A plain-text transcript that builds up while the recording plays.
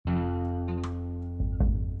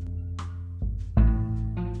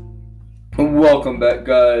And welcome back,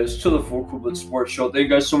 guys, to the Falcon Sports Show. Thank you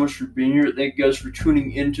guys so much for being here. Thank you guys for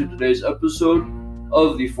tuning into today's episode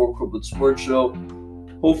of the Falcon Sports Show.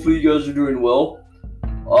 Hopefully, you guys are doing well.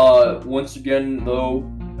 Once again,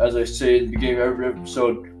 though, as I say at the beginning of every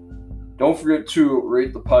episode, don't forget to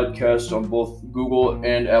rate the podcast on both Google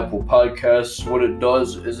and Apple Podcasts. What it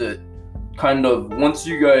does is it kind of,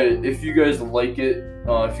 if you guys like it,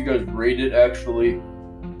 if you guys rate it, actually,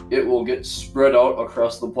 it will get spread out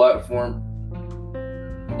across the platform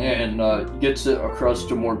and gets it across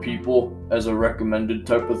to more people as a recommended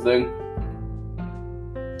type of thing.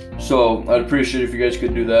 So I'd appreciate if you guys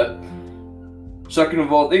could do that. Second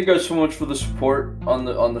of all, thank you guys so much for the support on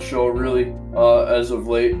the show. Really, as of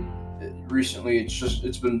late, recently,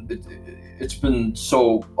 it's been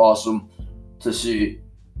so awesome to see,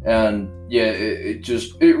 and yeah,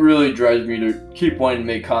 it really drives me to keep wanting to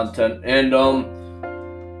make content. And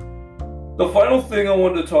the final thing I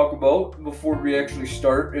wanted to talk about before we actually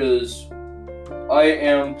start is I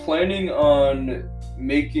am planning on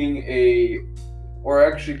making or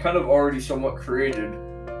actually kind of already somewhat created,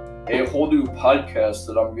 a whole new podcast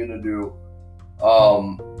that I'm going to do.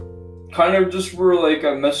 Kind of just where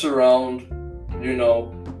I mess around, I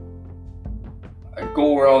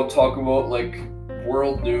go around, talk about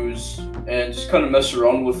world news and just kind of mess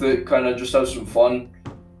around with it, kind of just have some fun.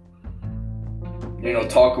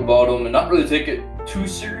 Talk about them and not really take it too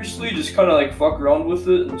seriously, just kind of fuck around with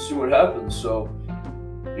it and see what happens. So,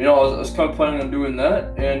 I was kind of planning on doing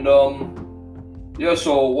that, and yeah,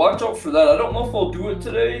 so watch out for that. I don't know if I'll do it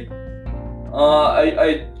today.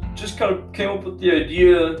 I just kind of came up with the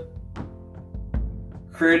idea,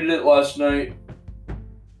 created it last night,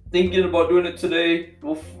 thinking about doing it today.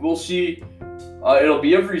 We'll see. It'll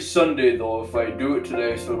be every Sunday though if I do it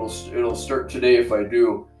today, so it'll start today if I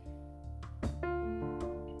do.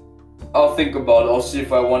 I'll think about it. I'll see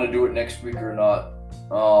if I want to do it next week or not.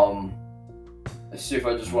 Let's see if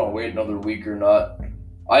I just want to wait another week or not.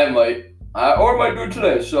 I might do it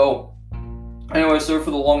today. So, anyway, sorry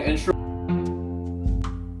for the long intro.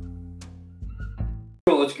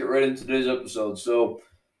 Let's get right into today's episode. So,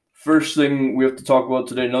 first thing we have to talk about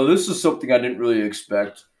today. Now, this is something I didn't really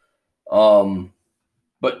expect.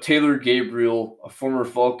 But Taylor Gabriel, a former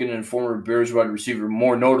Falcon and former Bears wide receiver,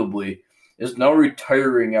 more notably, is now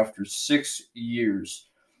retiring after 6 years.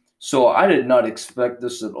 So I did not expect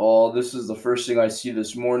this at all. This is the first thing I see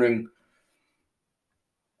this morning.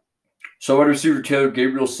 So wide receiver Taylor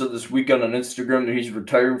Gabriel said this weekend on Instagram that he's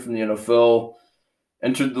retiring from the NFL.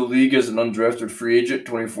 Entered the league as an undrafted free agent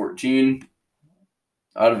 2014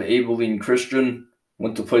 out of Abilene Christian.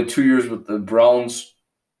 Went to play 2 years with the Browns,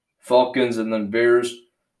 Falcons, and then Bears.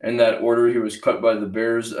 In that order, he was cut by the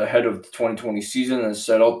Bears ahead of the 2020 season and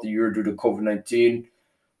sat out the year due to COVID-19.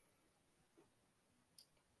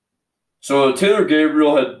 So Taylor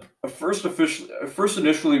Gabriel had first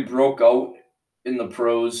initially broke out in the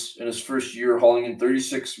pros in his first year, hauling in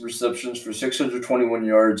 36 receptions for 621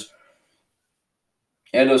 yards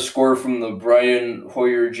and a score from the Brian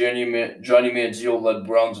Hoyer, Johnny Manziel-led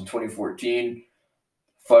Browns in 2014.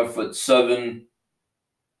 5'7",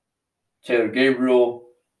 Taylor Gabriel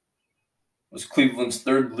was Cleveland's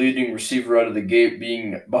third leading receiver out of the gate,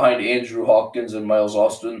 being behind Andrew Hopkins and Miles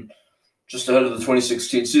Austin. Just ahead of the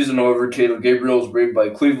 2016 season, however, Taylor Gabriel was waived by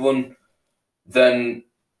Cleveland, then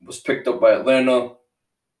was picked up by Atlanta.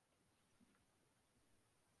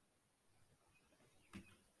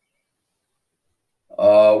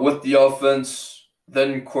 With the offense,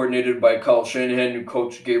 then coordinated by Kyle Shanahan, who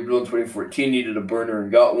coached Gabriel in 2014, needed a burner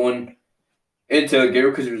and got one. And Taylor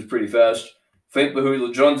Gabriel, because he was pretty fast. Flanked by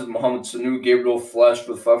Julio Jones and Mohamed Sanu, Gabriel flashed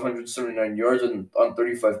with 579 yards on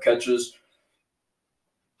 35 catches.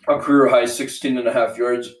 A career high 16.5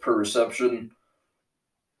 yards per reception.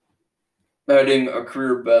 Adding a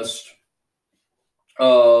career best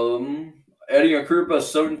 7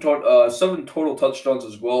 total touchdowns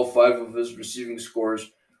as well. 5 of his receiving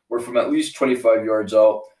scores were from at least 25 yards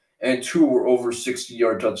out, and 2 were over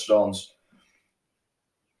 60-yard touchdowns.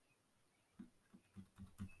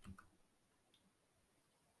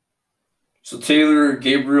 So Taylor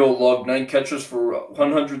Gabriel logged 9 catches for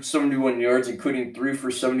 171 yards, including 3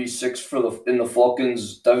 for 76 in the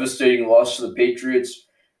Falcons' devastating loss to the Patriots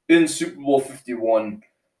in Super Bowl 51.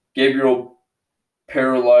 Gabriel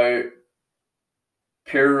parlayed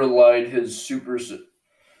his super season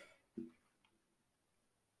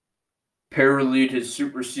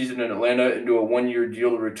in Atlanta into a 1-year deal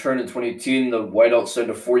to return in 2018. The wideout signed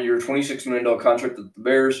a 4-year, $26 million contract with the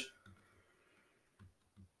Bears.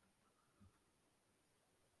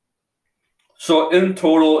 So in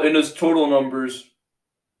his total numbers,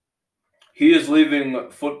 he is leaving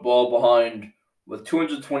football behind with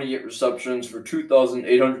 228 receptions for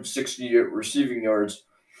 2,860 receiving yards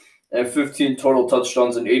and 15 total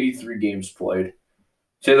touchdowns in 83 games played.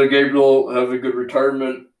 Taylor Gabriel have a good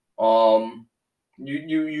retirement.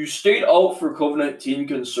 You stayed out for COVID-19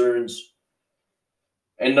 concerns,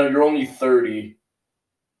 and now you're only 30.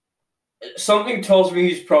 Something tells me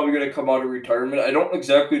he's probably going to come out of retirement. I don't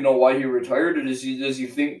exactly know why he retired. Does he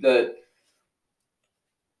think that?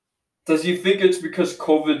 Does he think it's because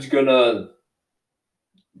COVID's gonna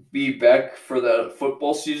be back for the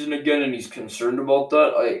football season again, and he's concerned about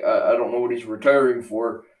that? I don't know what he's retiring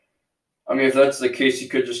for. I mean, if that's the case, he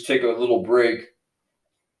could just take a little break.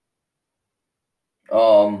 I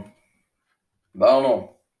don't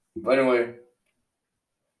know. But anyway,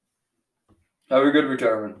 have a good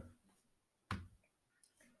retirement.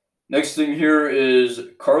 Next thing here is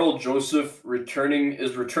Carl Joseph returning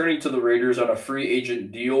to the Raiders on a free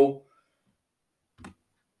agent deal.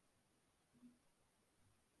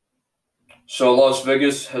 So Las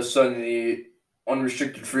Vegas has signed the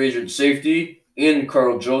unrestricted free agent safety in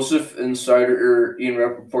Carl Joseph. Insider Ian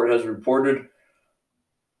Rappaport has reported.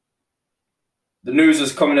 The news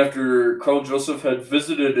is coming after Carl Joseph had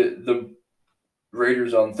visited the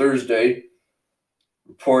Raiders on Thursday.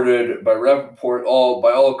 Reported by Rappaport,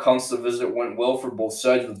 by all accounts, the visit went well for both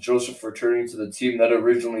sides, with Joseph returning to the team that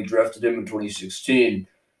originally drafted him in 2016.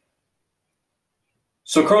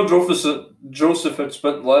 So Carl Joseph had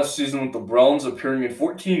spent last season with the Browns, appearing in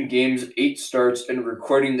 14 games, 8 starts, and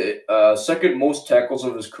recording the second most tackles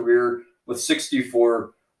of his career with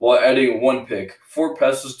 64, while adding 1 pick, 4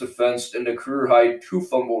 passes defensed, and a career-high 2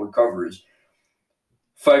 fumble recoveries.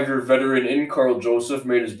 5-year veteran in Carl Joseph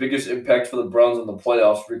made his biggest impact for the Browns in the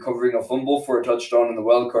playoffs, recovering a fumble for a touchdown in the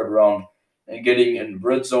wildcard round and getting a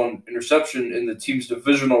red zone interception in the team's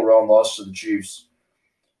divisional round loss to the Chiefs.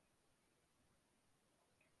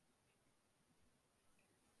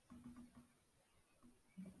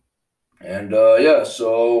 And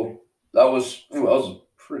so that was a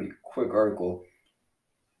pretty quick article.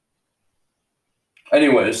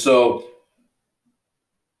 Anyway, so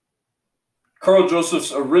Carl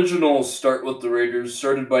Joseph's original start with the Raiders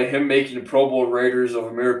started by him making the Pro Bowl Raiders of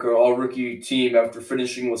America All-Rookie team after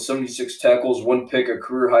finishing with 76 tackles, 1 pick, a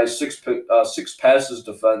career-high 6 passes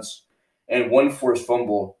defense, and 1 forced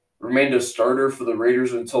fumble. Remained a starter for the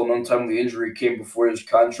Raiders until an untimely injury came before his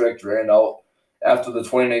contract ran out after the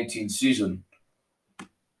 2019 season.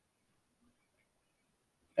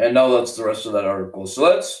 And now that's the rest of that article.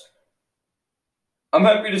 So I'm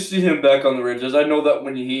happy to see him back on the Raiders. I know that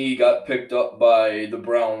when he got picked up by the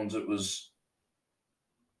Browns,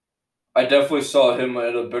 I definitely saw him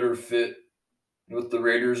at a better fit with the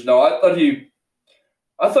Raiders. Now, I thought he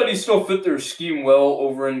still fit their scheme well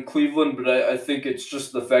over in Cleveland, but I think it's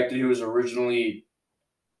just the fact that he was originally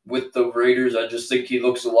with the Raiders. I just think he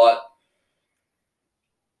fits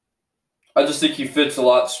a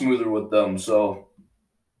lot smoother with them. So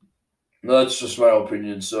that's just my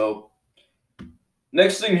opinion. So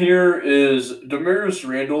next thing here is Demarius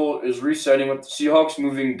Randall is re-signing with the Seahawks,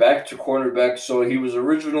 moving back to cornerback. So he was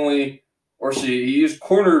he is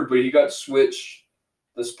cornered, but he got switched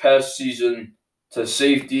this past season to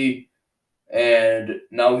safety, and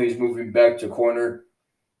now he's moving back to corner.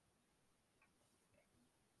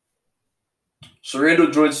 So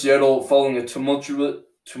Randall joined Seattle following a tumultuous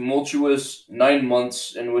 9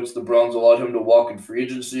 months in which the Browns allowed him to walk in free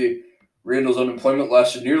agency. Randall's unemployment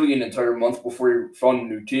lasted nearly an entire month before he found a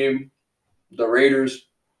new team, the Raiders,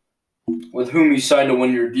 with whom he signed a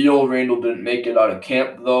 1-year deal. Randall didn't make it out of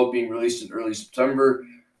camp, though, being released in early September.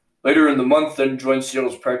 Later in the month, then joined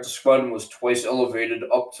Seattle's practice squad and was twice elevated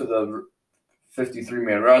up to the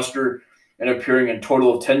 53-man roster and appearing in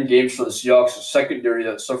total of 10 games for the Seahawks, a secondary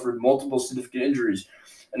that suffered multiple significant injuries.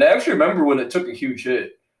 And I actually remember when it took a huge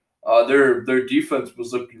hit. Their defense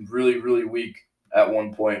was looking really, really weak at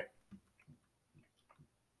one point.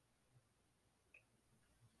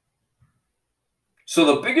 So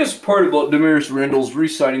the biggest part about Demarius Randall's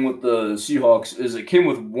re-signing with the Seahawks is it came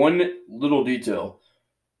with one little detail,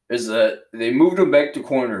 is that they moved him back to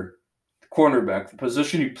cornerback, the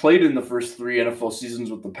position he played in the first 3 NFL seasons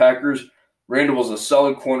with the Packers. Randall was a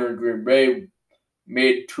solid corner in Green Bay,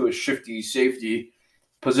 made to a shifty safety,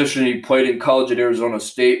 position he played in college at Arizona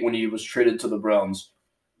State when he was traded to the Browns.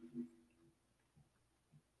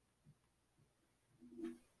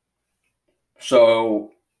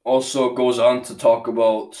 So also goes on to talk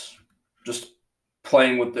about just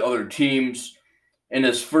playing with the other teams. In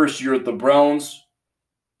his first year at the Browns,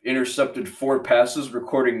 intercepted 4 passes,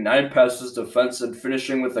 recording 9 passes defense, and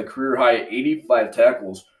finishing with a career-high 85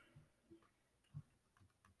 tackles.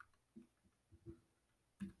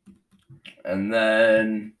 And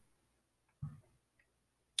then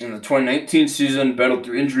in the 2019 season, battled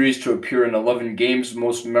through injuries to appear in 11 games,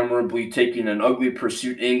 most memorably taking an ugly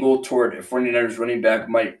pursuit angle toward 49ers running back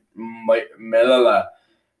Matt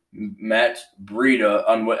Breida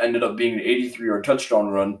on what ended up being an 83-yard touchdown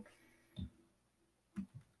run.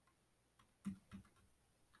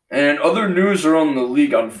 And other news around the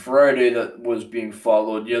league on Friday that was being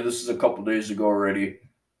followed. Yeah, this is a couple days ago already.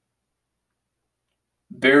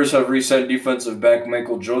 Bears have re-signed defensive back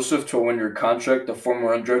Michael Joseph to a one-year contract. The former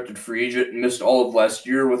undrafted free agent missed all of last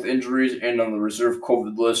year with injuries and on the reserve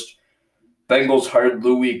COVID list. Bengals hired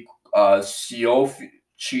Louis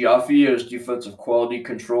Chiaffi as defensive quality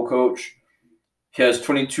control coach. He has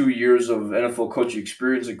 22 years of NFL coaching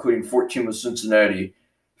experience, including 14 with Cincinnati.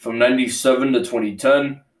 From 97 to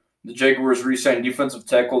 2010, the Jaguars re-signed defensive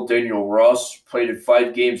tackle Daniel Ross, played in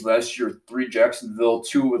 5 games last year, 3 Jacksonville,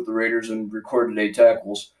 2 with the Raiders, and recorded 8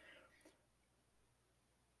 tackles.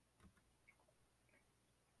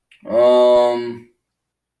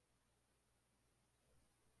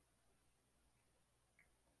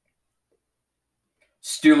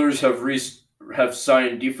 Steelers have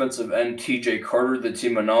signed defensive end T.J. Carter, the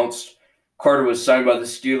team announced. Carter was signed by the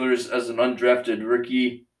Steelers as an undrafted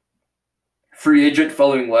rookie free agent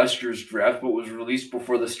following last year's draft, but was released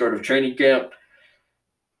before the start of training camp.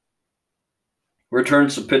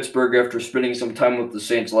 Returns to Pittsburgh after spending some time with the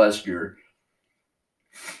Saints last year.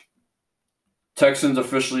 Texans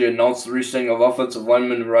officially announced the re-signing of offensive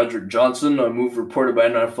lineman Roderick Johnson, a move reported by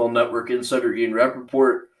NFL Network insider Ian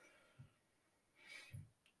Rappaport.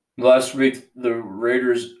 Last week, the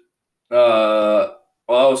Raiders, that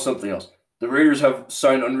was something else. The Raiders have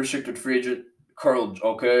signed unrestricted free agent Carl,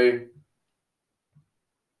 okay.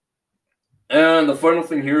 And the final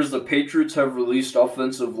thing here is the Patriots have released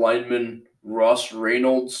offensive lineman Ross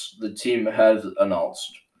Reynolds, the team has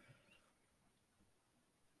announced.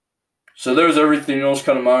 So there's everything else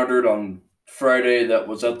kind of monitored on Friday that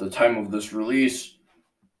was at the time of this release.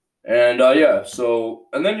 And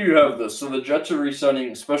and then you have this. So the Jets are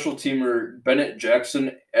re-signing special teamer Bennett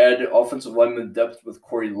Jackson, add offensive lineman depth with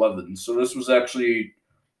Corey Levin. So this was actually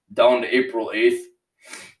down to April 8th.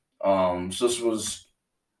 So this was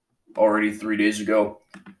already 3 days ago.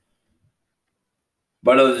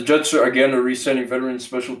 But the Jets are again re-signing veteran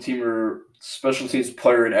special teams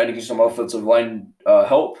player and adding some offensive line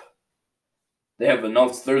help. They have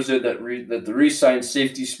announced Thursday that the re-signed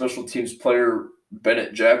safety special teams player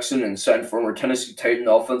Bennett Jackson and signed former Tennessee Titan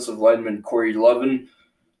offensive lineman Corey Levin.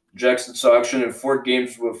 Jackson saw action in 4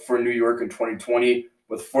 games for New York in 2020,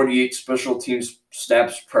 with 48 special teams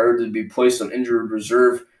snaps prior to be placed on injured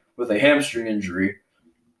reserve with a hamstring injury.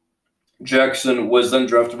 Jackson was then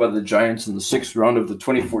drafted by the Giants in the 6th round of the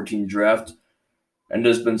 2014 draft and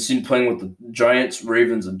has been seen playing with the Giants,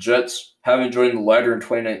 Ravens, and Jets, having joined the latter in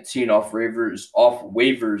 2019 off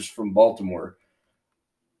waivers from Baltimore.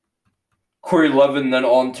 Corey Levin, then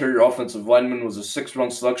all-interior offensive lineman, was a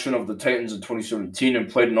 6th-round selection of the Titans in 2017 and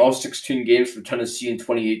played in all 16 games for Tennessee in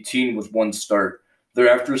 2018 with 1 start.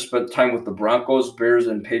 Thereafter, spent time with the Broncos, Bears,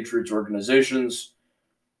 and Patriots organizations.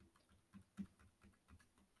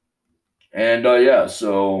 And,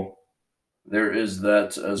 so there is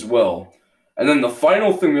that as well. And then the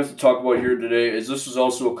final thing we have to talk about here today is this was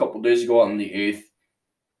also a couple days ago on the 8th.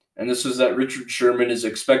 And this is that Richard Sherman is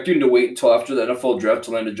expecting to wait until after the NFL draft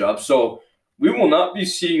to land a job. So we will not be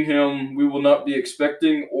seeing him. We will not be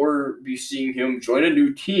expecting or be seeing him join a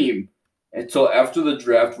new team until after the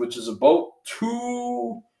draft, which is about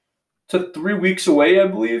 2 to 3 weeks away, I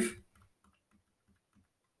believe.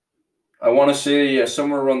 I want to say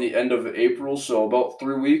somewhere around the end of April, so about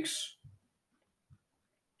 3 weeks.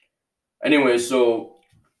 Anyway, so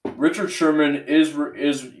Richard Sherman is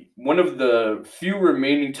one of the few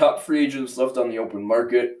remaining top free agents left on the open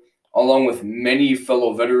market, along with many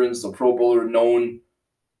fellow veterans. The Pro Bowler known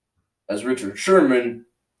as Richard Sherman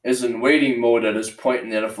is in waiting mode at this point in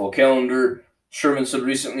the NFL calendar. Sherman said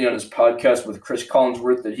recently on his podcast with Chris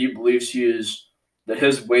Collinsworth that he believes that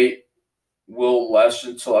his wait will last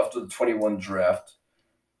until after the 21 draft.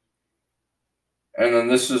 And then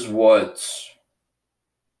this is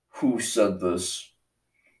who said this?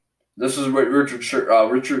 This is what Richard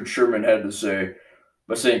Sherman had to say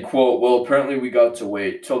by saying, quote, "Well, apparently we got to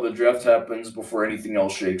wait till the draft happens before anything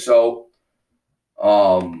else shakes out.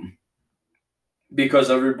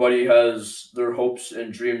 Because everybody has their hopes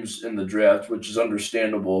and dreams in the draft, which is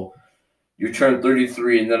understandable. You turn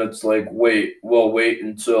 33 and then it's like, we'll wait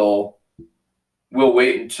until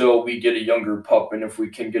we get a younger pup, and if we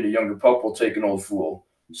can get a younger pup, we'll take an old fool."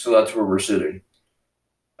 So that's where we're sitting.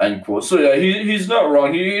 End quote. So yeah, he's not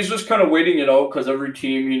wrong. He's just kind of waiting it out because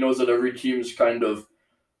he knows that every team is kind of.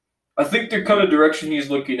 I think the kind of direction he's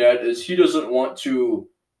looking at is he doesn't want to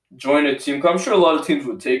join a team. 'Cause I'm sure a lot of teams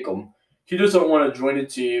would take him. He doesn't want to join a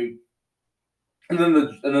team, and then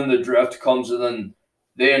the draft comes, and then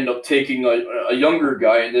they end up taking a younger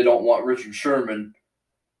guy, and they don't want Richard Sherman.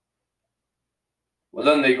 Well,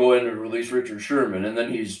 then they go in and release Richard Sherman, and then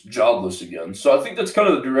he's jobless again. So I think that's kind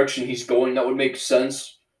of the direction he's going. That would make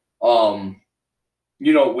sense.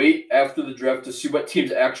 Wait after the draft to see what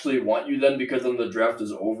teams actually want you then, because then the draft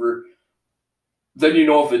is over. Then you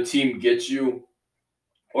know if a team gets you,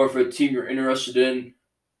 or if a team you're interested in,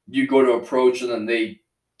 you go to approach and then they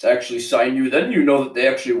actually sign you. Then you know that they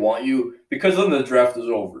actually want you, because then the draft is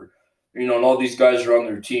over. And all these guys are on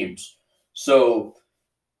their teams. So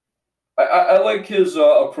I like his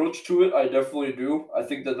approach to it. I definitely do. I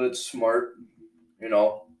think that that's smart.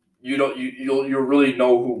 You'll really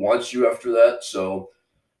know who wants you after that. So,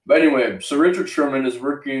 but anyway, so Richard Sherman is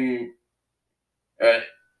working at.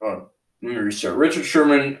 Let me restart. Richard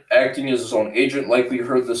Sherman, acting as his own agent, likely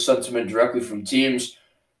heard this sentiment directly from teams.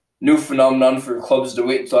 New phenomenon for clubs to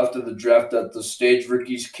wait until after the draft. At the stage,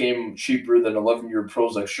 rookies came cheaper than 11-year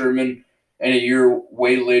pros like Sherman, and a year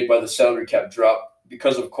waylaid by the salary cap drop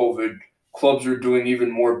because of COVID. Clubs are doing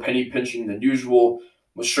even more penny pinching than usual.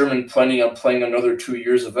 With Sherman planning on playing another 2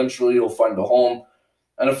 years, eventually he'll find a home.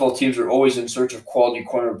 NFL teams are always in search of quality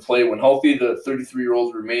corner play. When healthy, the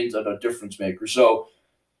 33-year-old remains a difference maker. So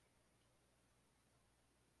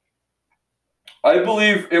I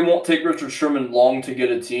believe it won't take Richard Sherman long to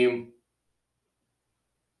get a team.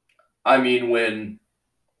 I mean,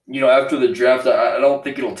 after the draft, I don't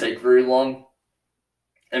think it'll take very long.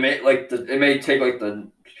 It may take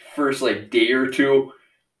the first day or two.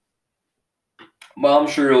 But I'm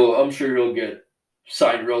sure he'll get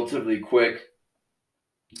signed relatively quick.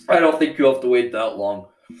 I don't think you'll have to wait that long.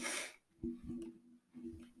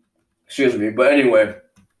 Excuse me. But anyway,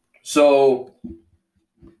 so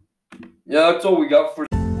yeah, that's all we got for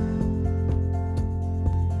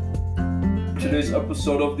today's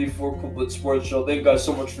episode of the Four Couplet Sports Show. Thank you guys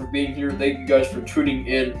so much for being here. Thank you guys for tuning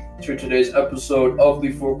in to today's episode of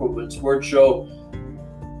the Four Couplet Sports Show.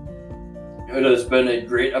 It has been a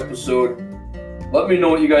great episode. Let me know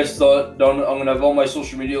what you guys thought. I'm going to have all my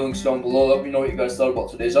social media links down below. Let me know what you guys thought about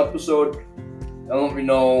today's episode. And let me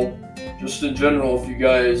know, just in general, if you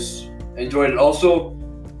guys enjoyed it. Also,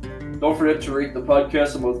 don't forget to rate the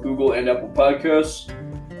podcast on both Google and Apple Podcasts.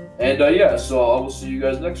 And so I will see you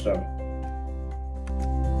guys next time.